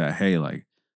basically say that, hey, like,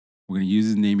 we're gonna use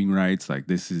his naming rights, like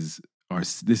this is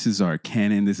our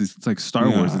canon. It's like Star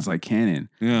Wars. It's like canon.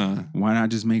 Yeah. Why not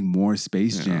just make more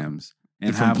Space Jams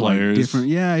and different have players? Like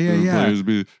different,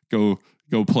 Players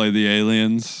go play the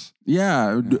aliens.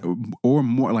 Yeah, or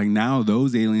more like now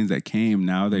those aliens that came,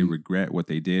 now they regret what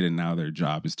they did, and now their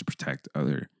job is to protect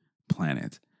other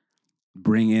planets.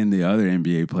 Bring in the other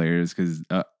NBA players because,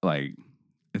 like,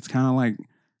 it's kind of like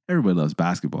everybody loves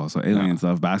basketball, so aliens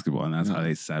love basketball, and that's how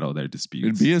they settle their disputes.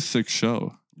 It'd be a sick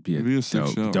show. It'd be a sick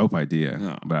show. Dope idea.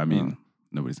 Yeah. But I mean,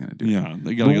 nobody's gonna do it. Yeah,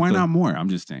 but why not more? I'm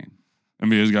just saying.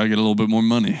 NBA's gotta get a little bit more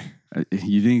money.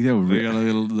 You think they'll?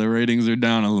 The ratings are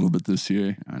down a little bit this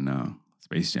year. I know.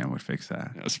 Space Jam would fix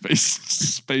that. Yeah,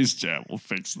 Space Jam will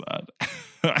fix that.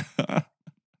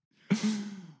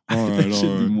 All right, there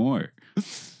should be more.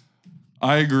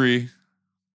 I agree,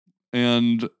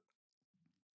 and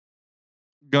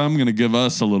I'm going to give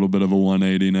us a little bit of a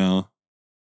 180 now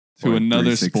to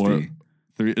another sport.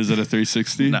 Is it a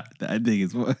 360? No, I think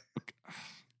it's what.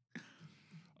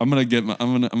 I'm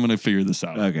gonna figure this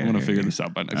out. Okay, I'm gonna figure this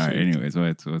out by next week. All right. Anyways,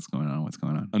 what's going on? What's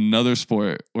going on? Another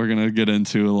sport we're gonna get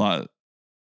into a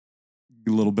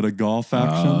little bit of golf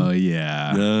action. Oh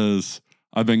yeah. Yes,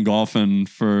 I've been golfing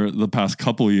for the past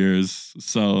couple years,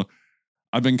 so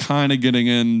I've been kind of getting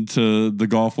into the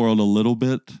golf world a little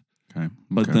bit. Okay.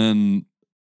 But then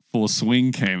Full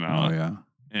Swing came out. Oh yeah.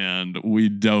 And we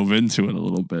dove into it a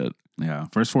little bit. Yeah.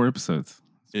 First 4 episodes.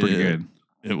 It's pretty good.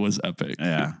 It was epic.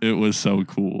 Yeah. It was so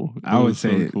cool. I would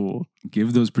say cool.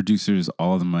 Give those producers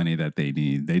all the money that they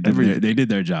need. They did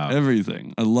their job.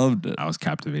 Everything. I loved it. I was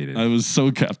captivated. I was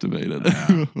so captivated.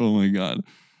 Yeah. Oh my God.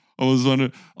 I was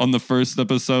wondering on the first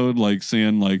episode, like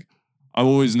seeing like I've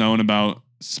always known about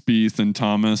Spieth and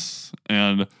Thomas,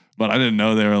 but I didn't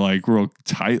know they were like real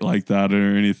tight like that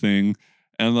or anything.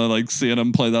 And then like seeing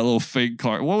them play that little fake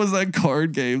card. What was that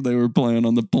card game they were playing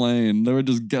on the plane? They were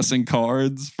just guessing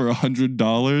cards for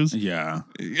 $100. Yeah.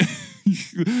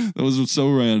 That was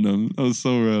so random.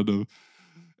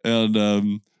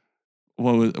 And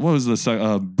what was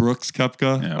the Brooks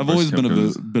Koepka? Yeah, I've Brooks always been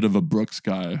Koepka's- a bit of a Brooks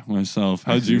guy myself.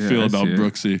 I How'd you see it, feel I about see it.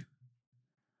 Brooksy?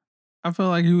 I feel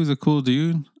like he was a cool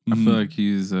dude. I Mhm. feel like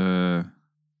he's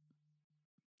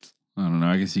I don't know.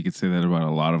 I guess you could say that about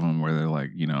a lot of them, where they're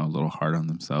like, you know, a little hard on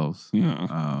themselves. Yeah.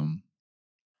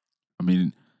 I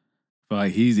mean, I feel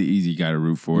like he's the easy guy to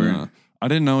root for. Yeah. I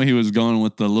didn't know he was going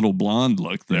with the little blonde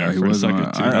look there he for a wasn't-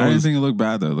 second too. I didn't think it looked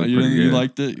bad though. It looked you, pretty didn't- you good.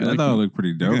 liked it? You I liked thought it looked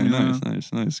pretty dope. Okay, you know?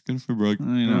 nice. Good for Brooke. You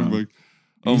know. Brooke.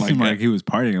 He Oh my seemed god. like he was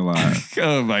partying a lot.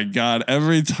 Oh my god.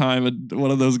 Every time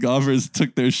one of those golfers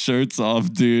took their shirts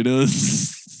off, dude, it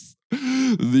was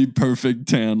the perfect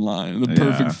tan line. The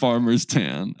perfect farmer's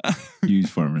tan. Huge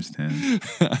farmer's tan.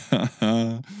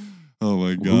 Oh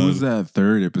my god. Who was that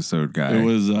third episode guy? It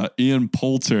was Ian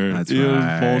Poulter. That's Ian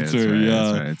right. Poulter,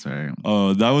 yeah. That's right.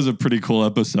 Oh, that was a pretty cool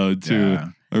episode too. Yeah.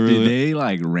 I really, Dude, they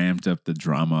like ramped up the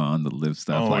drama on the live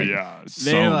stuff. oh like, yeah, they,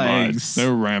 so like, much.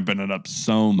 They're ramping it up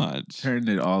so much. turned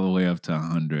it all the way up to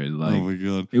 100. Like, Oh my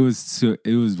god. it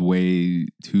was way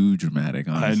too dramatic.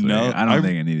 Honestly, know. I don't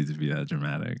think it needed to be that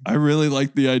dramatic. I really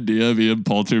like the idea of Ian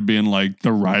Poulter being like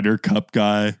the Ryder Cup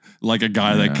guy, like a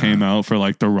guy that came out for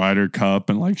like the Ryder Cup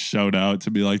and like showed out to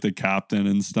be like the captain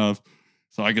and stuff.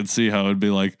 So I could see how it would be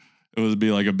like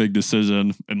a big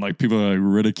decision and like people are like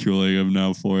ridiculing him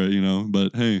now for it, you know.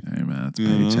 But hey, Man, it's you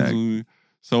know, paycheck.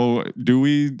 so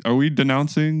are we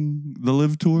denouncing the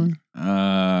live tour?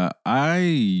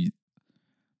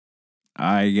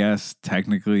 I guess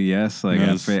technically yes. Like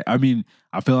Yes. I mean,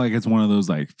 I feel like it's one of those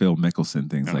like Phil Mickelson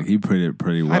things. Yeah. Like he put it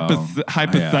pretty well.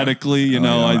 Hypothetically, you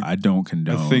know, I don't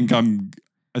condone.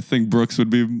 I think Brooks would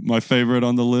be my favorite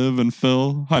on the live and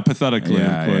Phil. Hypothetically,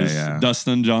 Yeah, of course. yeah.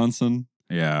 Dustin Johnson,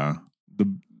 Yeah.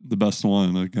 the best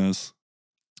one, I guess.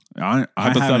 I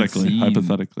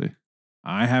Hypothetically.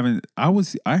 I haven't.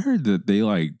 I heard that they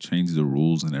like changed the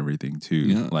rules and everything too.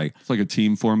 Yeah. Like, It's like a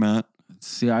team format.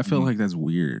 see, I feel Mhm. like that's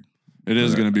weird. It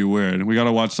is going to be weird. We got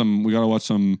to watch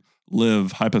some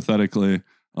live hypothetically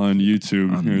on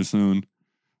YouTube here soon.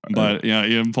 But yeah,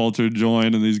 Ian Poulter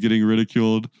joined and he's getting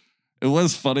ridiculed. It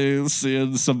was funny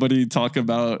seeing somebody talk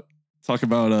about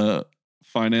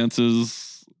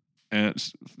finances and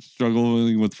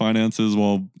struggling with finances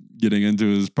while getting into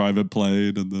his private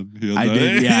plane, and then I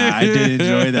did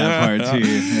enjoy that part too.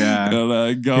 Yeah,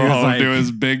 and go He was home like- to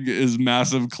his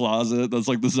massive closet that's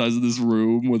like the size of this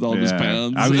room with all his Yeah.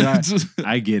 pants. I mean,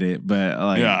 I get it, but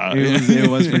like, Yeah. it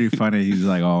was pretty funny. He's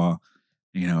like, oh,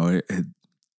 you know,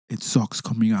 it sucks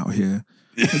coming out here.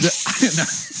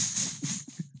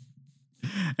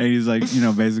 And he's like, you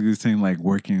know, basically saying like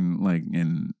working like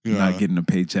and not getting a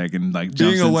paycheck and like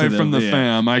being jumps away into from the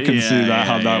fam, I can see that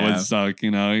how that yeah. would suck. You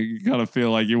know, you gotta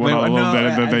feel like you went on a Wait, little no, bit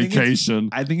of a I think it's- vacation.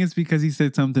 I think it's because he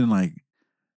said something like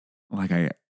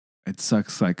it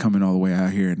sucks like coming all the way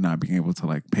out here and not being able to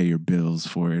like pay your bills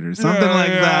for it or something like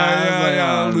that.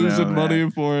 I was like, oh, losing no, money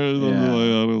man. for it. Yeah.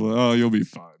 Oh, you'll be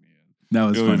fine. That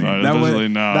was You'll be funny. fine, That especially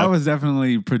now. that was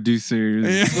definitely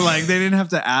producers. Yeah. Like they didn't have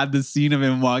to add the scene of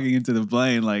him walking into the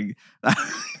plane. Like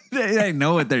they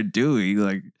know what they're doing.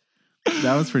 Like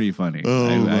that was pretty funny. Oh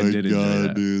I my did enjoy god,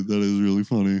 that. dude, that is really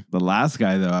funny. The last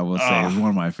guy, though, I will say, is one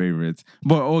of my favorites.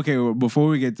 But okay, before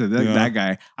we get to that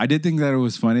guy, I did think that it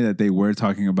was funny that they were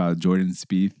talking about Jordan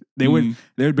Spieth. They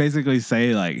would basically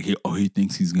say like, he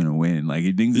thinks he's gonna win. Like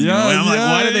he thinks he's gonna win. I'm like,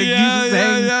 why do they keep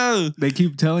saying? They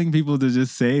keep telling people to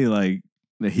just say like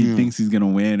that he thinks he's gonna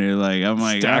win, or like I'm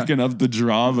like Stacking up the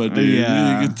drama, dude.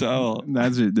 Yeah. You can tell.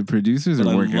 That's it. The producers But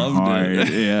are I working loved hard. it.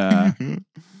 Yeah,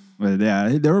 but yeah,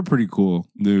 they were pretty cool.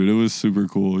 Dude, it was super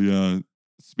cool. Yeah.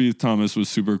 Spieth Thomas was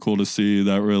super cool to see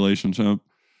that relationship.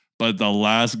 But the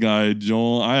last guy,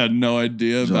 Joel, I had no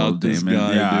idea about this Damon.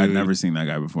 guy. Yeah, dude. I'd never seen that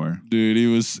guy before. Dude,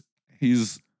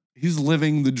 he's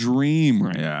living the dream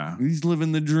right Yeah. now. He's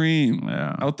living the dream.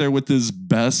 Yeah. Out there with his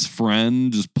best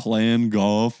friend, just playing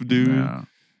golf, dude. Yeah.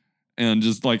 And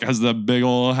just like has that big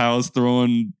old house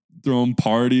throwing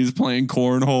parties, playing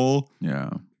cornhole. Yeah.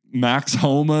 Max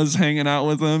Homa's hanging out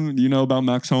with him. Do you know about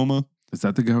Max Homa? Is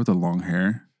that the guy with the long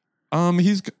hair?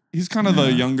 He's kind of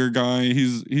a younger guy.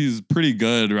 He's pretty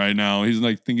good right now. He's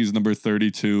like, I think he's number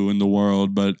 32 in the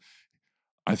world, but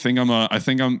I think I'm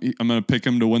gonna pick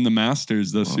him to win the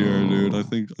Masters this year, dude. I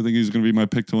think he's gonna be my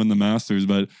pick to win the Masters.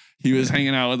 But he was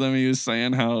hanging out with him. He was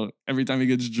saying how every time he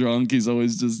gets drunk, he's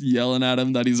always just yelling at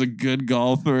him that he's a good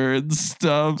golfer and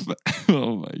stuff.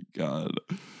 Oh my god.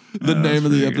 The name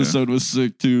of the episode was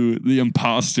sick too. The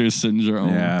Imposter Syndrome.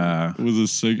 Yeah. It was a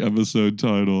sick episode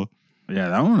title. Yeah,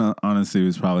 that one honestly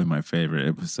was probably my favorite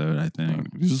episode, I think.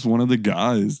 He's just one of the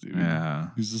guys, dude. Yeah.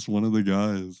 He's just one of the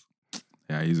guys.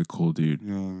 Yeah, he's a cool dude.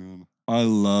 Yeah, man. I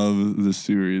love this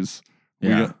series.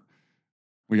 Yeah.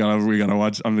 We gotta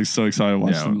watch. I'm so excited to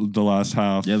watch the last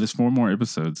half. Yeah, there's 4 more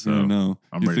episodes, so I know.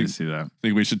 I'm ready to see that.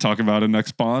 Think we should talk about it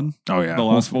next pod? Oh yeah, the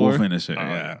last 4. We'll finish it.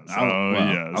 Yeah,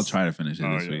 I'll try to finish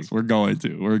it this week. We're going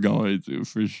to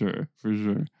for sure.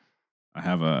 I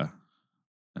have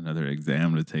another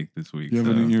exam to take this week.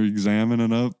 You're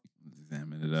examining up.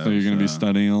 Examine it up. So you're gonna be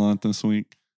studying a lot this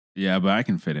week. Yeah, but I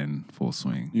can fit in full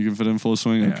swing. You can fit in full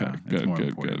swing. Yeah, okay, good.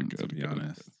 To be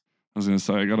honest, I was gonna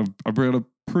say I brought a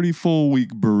pretty full week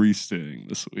baristaing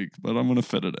this week, but I'm gonna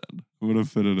fit it in.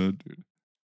 Dude. Did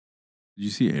you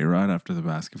see A-Rod after the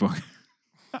basketball?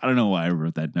 I don't know why I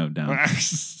wrote that note down.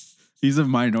 He's a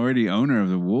minority owner of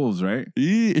the Wolves, right?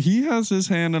 He has his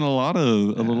hand in a lot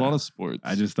of sports.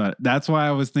 I just thought that's why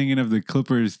I was thinking of the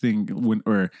Clippers thing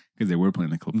because they were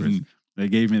playing the Clippers. Mm-hmm. They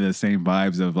gave me the same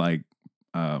vibes of like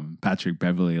Patrick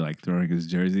Beverly like throwing his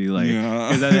jersey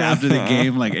because after the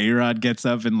game like A-Rod gets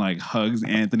up and like hugs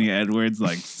Anthony Edwards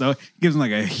so gives him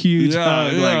like a huge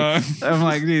hug. Like I'm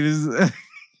like, dude, this is,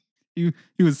 he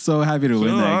was so happy to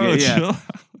win that game. Yeah.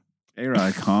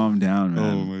 A-Rod, calm down,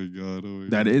 man. Oh my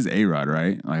god. That is A-Rod,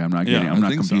 right? Like I'm not kidding. I'm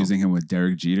not confusing him with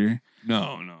Derek Jeter.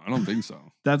 No, I don't think so.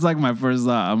 That's like my first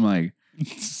thought. I'm like,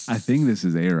 I think this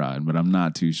is A-Rod, but I'm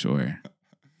not too sure.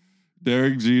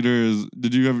 Derek Jeter is.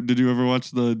 Did you ever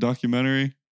watch the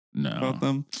documentary? No. About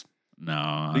them? No.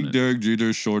 I think Derek Jeter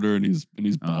is shorter and he's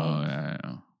bald. Oh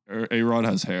yeah. A-Rod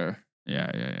has hair.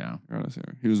 Yeah. A-Rod has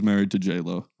hair. He was married to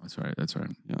J-Lo. That's right.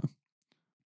 Yeah. I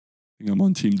think I'm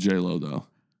on Team J-Lo though.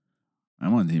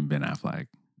 I'm on Team Ben Affleck.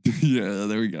 Yeah,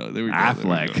 there we go.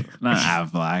 Affleck, not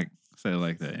Affleck. Say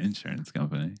like the insurance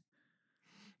company.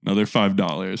 Another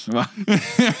 $5.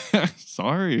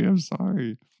 I'm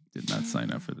sorry. Did not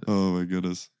sign up for this. Oh my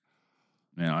goodness.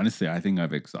 Man, honestly, I think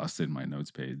I've exhausted my notes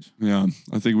page. Yeah,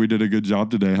 I think we did a good job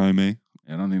today, Jaime.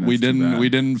 I don't think that's too bad. We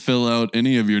didn't fill out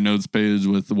any of your notes page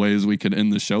with the ways we could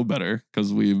end the show better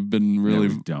because we've been really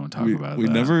we don't talk about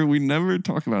that. We never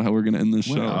talk about how we're gonna end the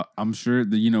show. I'm sure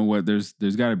that you know what. There's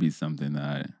got to be something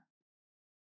that.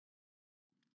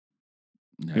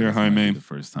 Here, Jaime. The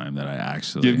first time that I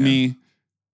actually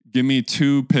give me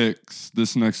 2 picks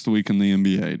this next week in the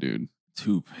NBA, dude.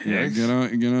 2 picks. Yeah, get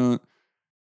out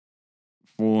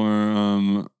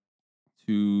for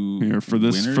 2 here for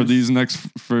winners?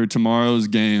 for tomorrow's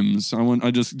games.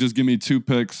 I just give me 2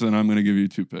 picks and I'm gonna give you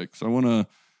 2 picks. I want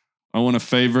a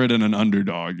favorite and an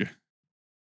underdog.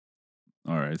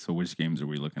 All right. So which games are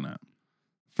we looking at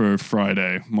for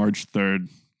Friday, March 3rd?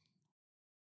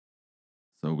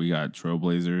 So we got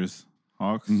Trailblazers,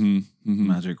 Hawks, Mm-hmm.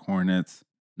 Magic Hornets,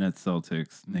 Nets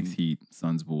Celtics, Knicks Heat,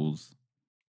 Suns Bulls,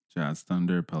 Jazz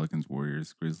Thunder, Pelicans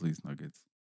Warriors, Grizzlies Nuggets.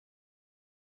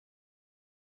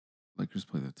 Lakers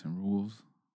play the Timberwolves.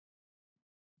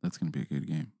 That's going to be a good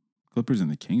game. Clippers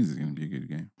and the Kings is going to be a good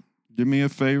game. Give me a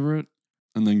favorite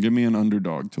and then give me an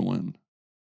underdog to win.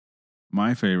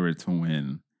 My favorite to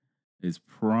win is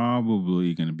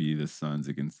probably going to be the Suns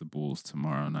against the Bulls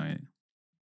tomorrow night.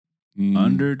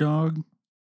 Underdog?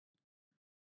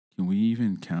 Can we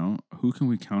even count? Who can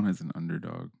we count as an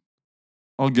underdog?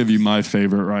 I'll give you my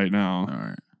favorite right now. All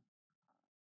right.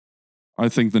 I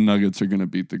think the Nuggets are going to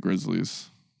beat the Grizzlies.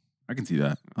 I can see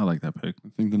that. I like that pick. I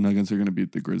think the Nuggets are going to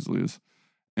beat the Grizzlies.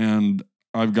 And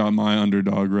I've got my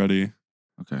underdog ready.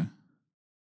 Okay.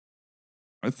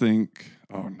 I think...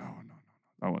 Oh, no.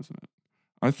 That wasn't it.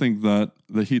 I think that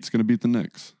the Heat's going to beat the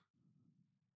Knicks.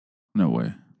 No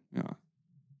way. Yeah.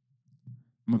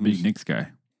 I'm a big Knicks guy.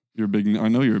 I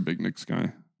know you're a big Knicks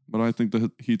guy, but I think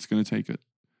the Heat's going to take it.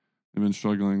 They've been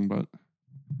struggling, but...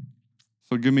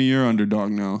 So give me your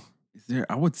underdog now.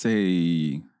 I would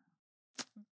say...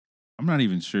 I'm not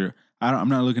even sure. I'm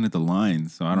not looking at the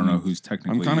lines, so I don't know who's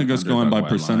technically... I'm kind of just going by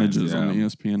percentages on the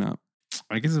ESPN app.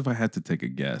 I guess if I had to take a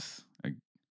guess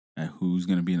at who's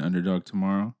going to be an underdog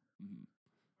tomorrow,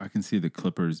 I can see the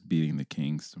Clippers beating the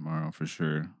Kings tomorrow for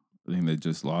sure. I think they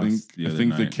just lost the other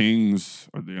night. the Kings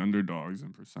are the underdogs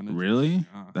in percentage. Really?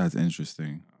 Yeah. That's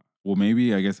interesting. Well,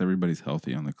 maybe I guess everybody's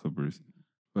healthy on the Clippers.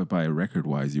 But by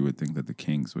record-wise, you would think that the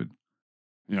Kings would.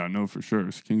 Yeah, no, for sure.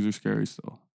 Kings are scary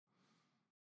still.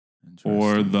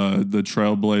 or the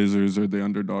Trailblazers or the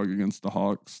underdog against the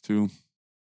Hawks too.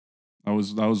 That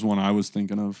was one I was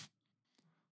thinking of.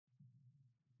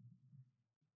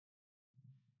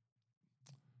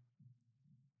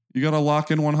 You gotta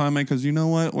lock in one, Jaime, because you know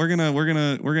what? We're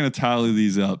gonna tally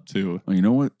these up too. Well, you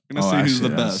know what? We're gonna see who's the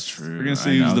best. True. We're gonna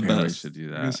see who's the best. We should do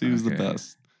that. We're gonna see who's the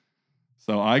best.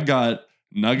 So I got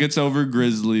Nuggets over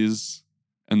Grizzlies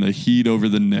and the Heat over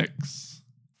the Knicks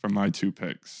for my 2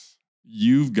 picks.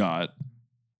 You've got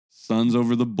Suns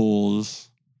over the Bulls.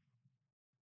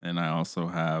 And I also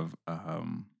have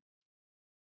I'm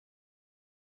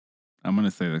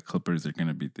gonna say the Clippers are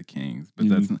gonna beat the Kings, but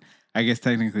that's I guess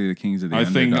technically the Kings are the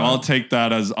underdog. think I'll take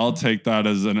that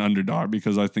as an underdog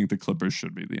because I think the Clippers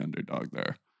should be the underdog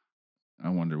there. I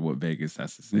wonder what Vegas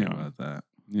has to say about that.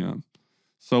 Yeah.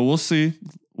 So we'll see.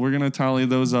 We're gonna tally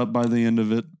those up by the end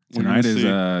of it. Tonight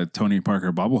is Tony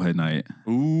Parker bobblehead night.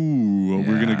 Ooh,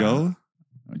 we're gonna go?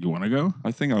 You wanna go?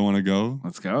 I think I wanna go.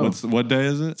 Let's go. What day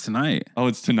is it? Tonight. Oh,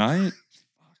 it's tonight?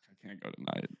 Fuck, I can't go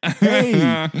tonight.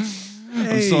 Hey.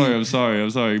 I'm sorry.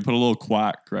 You put a little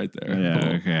quack right there. Yeah,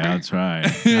 okay, I'll try.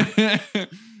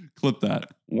 Clip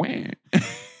that.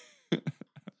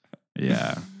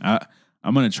 Yeah.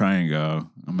 I'm gonna try and go.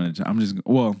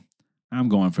 I'm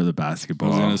going for the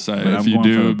basketball. I was gonna say, if you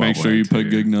do, make sure you put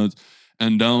good notes.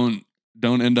 And don't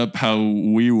end up how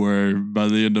we were by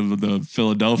the end of the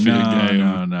Philadelphia game.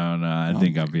 No. I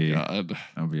think I'll be all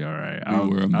right.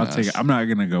 I'm not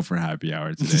gonna go for happy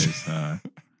hour today, so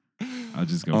I'll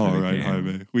just go for the game.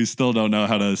 Jaime. We still don't know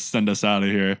how to send us out of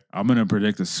here. I'm gonna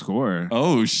predict the score.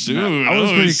 Oh shoot! I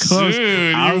was pretty close.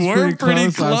 You were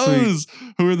pretty close.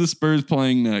 Who are the Spurs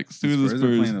playing next? Who are the Spurs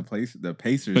playing the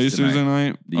Pacers? Pacers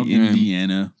tonight. The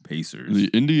Indiana Pacers. The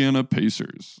Indiana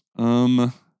Pacers.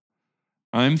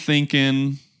 I'm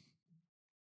thinking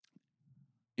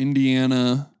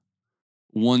Indiana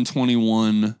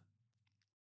 121,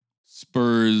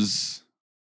 Spurs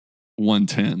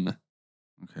 110.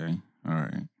 Okay. All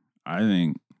right. I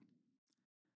think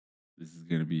this is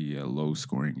going to be a low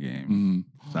scoring game.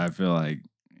 So I feel like,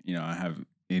 I have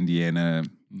Indiana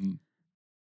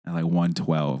at like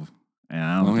 112. And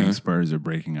I don't think Spurs are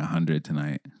breaking 100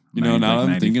 tonight. Now that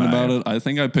I'm thinking about it, I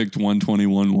think I picked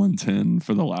 121, 110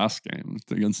 for the last game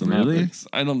against the Mavericks.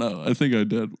 I don't know. I think I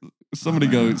did. Somebody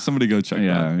go check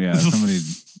that. Yeah.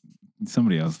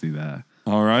 Somebody else do that.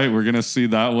 All right. We're going to see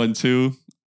that one too.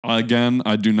 Again,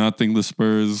 I do not think the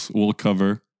Spurs will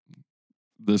cover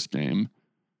this game.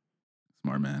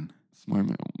 Smart man.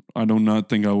 I do not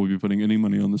think I will be putting any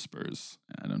money on the Spurs.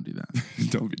 I don't do that.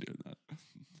 Don't be doing that.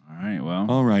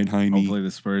 All right, Jaime. Hopefully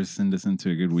the Spurs send us into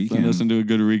a good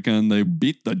weekend. They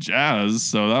beat the Jazz,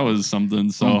 so that was something.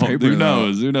 So paper, who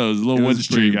knows? A little win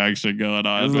streak action going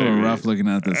on. It was a little rough looking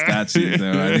at the stat sheet,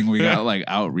 though. I think we got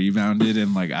out rebounded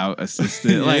and out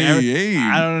assisted. I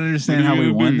don't understand how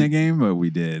we won the game, but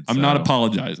we did. I'm not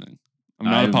apologizing. I'm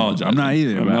not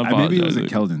either. Maybe it was a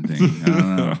Keldon thing. I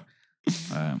don't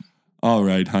know. All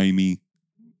right, Jaime.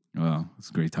 Well, it's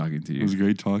great talking to you. It was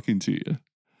great talking to you.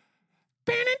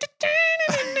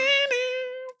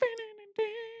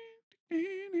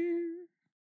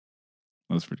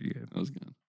 That was pretty good. That was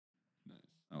good. Nice.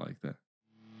 I like that.